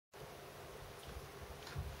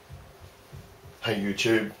Hey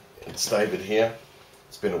YouTube, it's David here.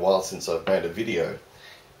 It's been a while since I've made a video.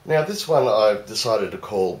 Now this one I've decided to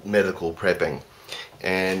call medical prepping,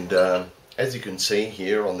 and as you can see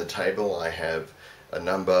here on the table I have a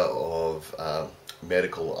number of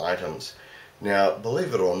medical items. Now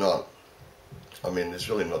believe it or not, I mean there's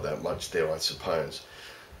really not that much there I suppose,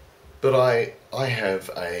 but I have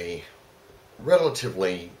a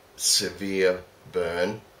relatively severe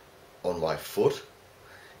burn on my foot.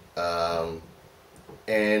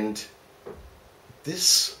 And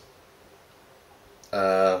this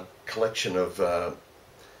collection of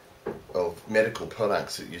medical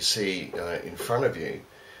products that you see in front of you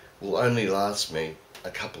will only last me a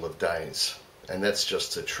couple of days, and that's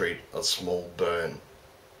just to treat a small burn.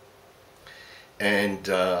 And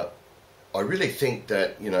I really think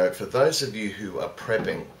that, you know, for those of you who are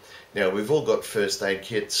prepping, now we've all got first aid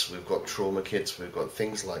kits, we've got trauma kits, we've got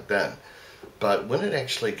things like that. But when it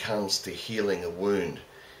actually comes to healing a wound,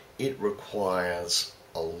 it requires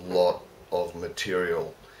a lot of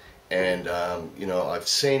material. And, you know, I've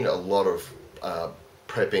seen a lot of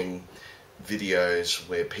prepping videos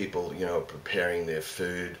where people, you know, are preparing their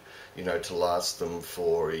food, you know, to last them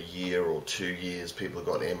for a year or 2 years. People have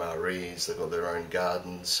got MREs, they've got their own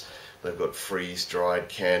gardens, they've got freeze-dried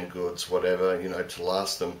canned goods, whatever, you know, to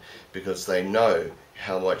last them, because they know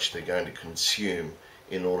how much they're going to consume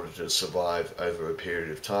in order to survive over a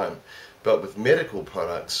period of time. But with medical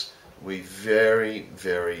products, we very,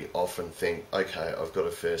 very often think, okay, I've got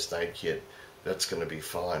a first aid kit, that's going to be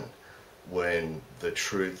fine, when the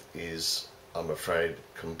truth is, I'm afraid,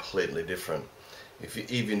 completely different.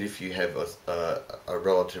 Even if you have a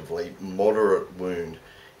relatively moderate wound,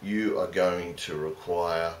 you are going to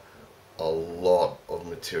require a lot of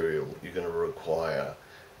material. You're going to require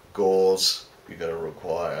gauze, you're going to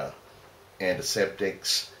require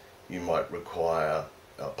antiseptics, you might require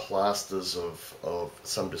plasters of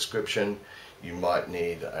some description, you might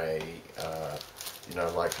need a you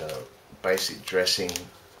know, like a basic dressing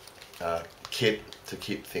kit to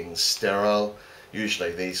keep things sterile.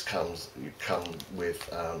 Usually these come with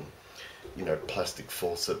you know, plastic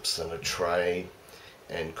forceps and a tray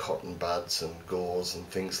and cotton buds and gauze and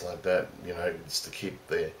things like that, you know, just to keep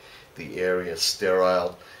the area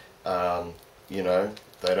sterile. You know,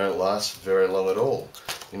 they don't last very long at all.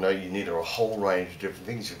 You know, you need a whole range of different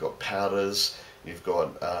things. You've got powders, you've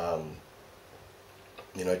got,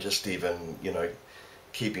 you know, just even, you know,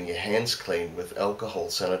 keeping your hands clean with alcohol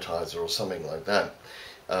sanitizer or something like that.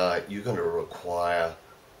 You're going to require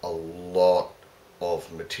a lot of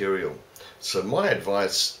material. So my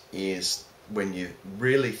advice is, when you're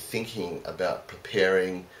really thinking about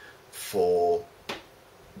preparing for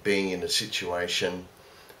being in a situation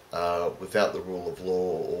without the rule of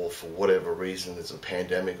law, or for whatever reason there's a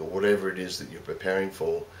pandemic or whatever it is that you're preparing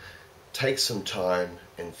for, take some time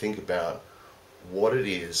and think about what it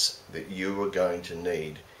is that you are going to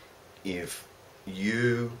need if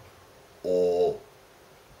you or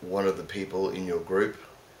one of the people in your group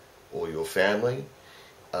or your family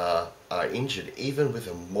are injured. Even with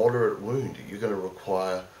a moderate wound, you're going to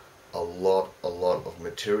require a lot of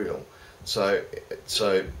material. So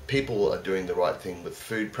people are doing the right thing with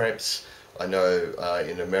food preps. I know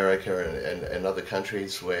in America and other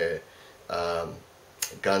countries where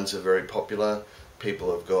guns are very popular,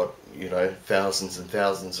 people have got, you know, thousands and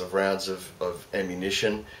thousands of rounds of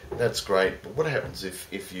ammunition. That's great, but what happens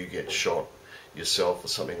if you get shot yourself or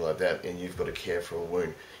something like that and you've got to care for a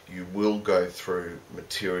wound? You will go through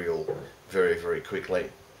material very, very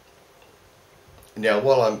quickly. Now,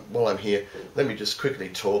 while I'm here, let me just quickly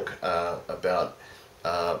talk about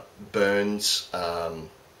burns.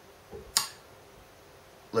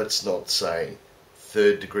 Let's not say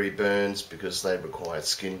third-degree burns, because they require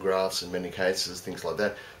skin grafts in many cases, things like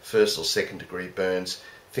that. First or second-degree burns,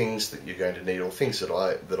 things that you're going to need, or things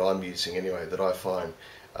that I'm using anyway, that I find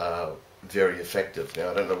very effective.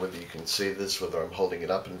 Now, I don't know whether you can see this, whether I'm holding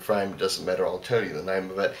it up in frame, it doesn't matter, I'll tell you the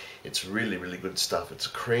name of it. It's really, really good stuff. It's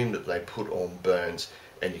a cream that they put on burns,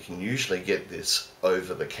 and you can usually get this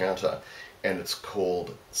over the counter, and it's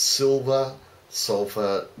called Silver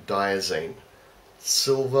Sulphadiazine.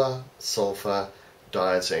 Silver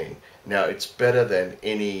Sulphadiazine. Now, it's better than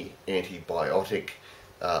any antibiotic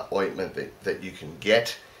ointment that you can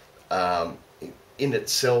get. In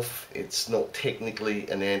itself, it's not technically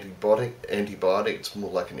an antibiotic, it's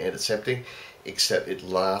more like an antiseptic, except it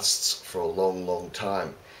lasts for a long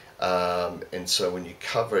time. And so when you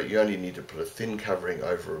cover it, you only need to put a thin covering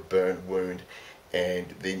over a burn wound,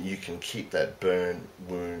 and then you can keep that burn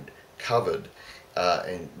wound covered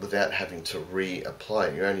and without having to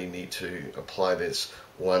reapply. You only need to apply this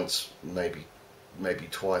once, maybe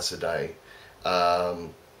twice a day,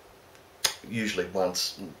 Usually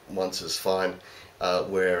once is fine,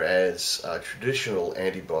 whereas traditional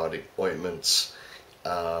antibiotic ointments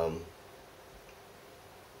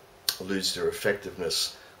lose their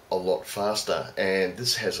effectiveness a lot faster, and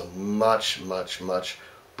this has a much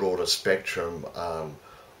broader spectrum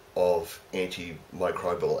of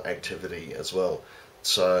antimicrobial activity as well.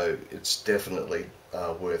 So it's definitely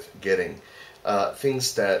worth getting.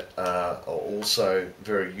 Things that are also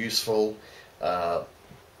very useful, sort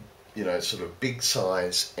of big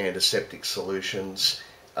size antiseptic solutions.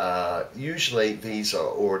 Usually these are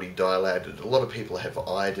already dilated. A lot of people have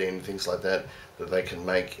iodine and things like that they can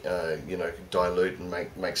make, dilute and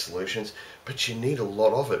make solutions, but you need a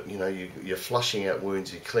lot of it. You're flushing out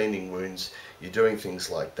wounds, you're cleaning wounds, you're doing things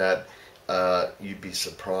like that. You'd be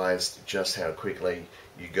surprised just how quickly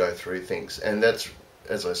you go through things, and that's,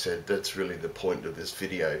 as I said, that's really the point of this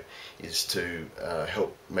video, is to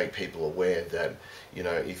help make people aware that,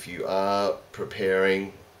 if you are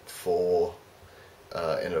preparing for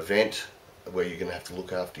an event where you're going to have to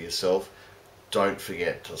look after yourself, don't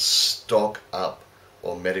forget to stock up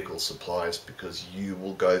on medical supplies, because you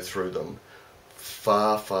will go through them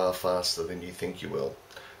far faster than you think you will.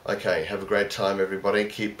 Okay, have a great time everybody,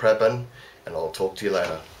 keep prepping, and I'll talk to you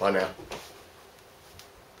later. Bye now.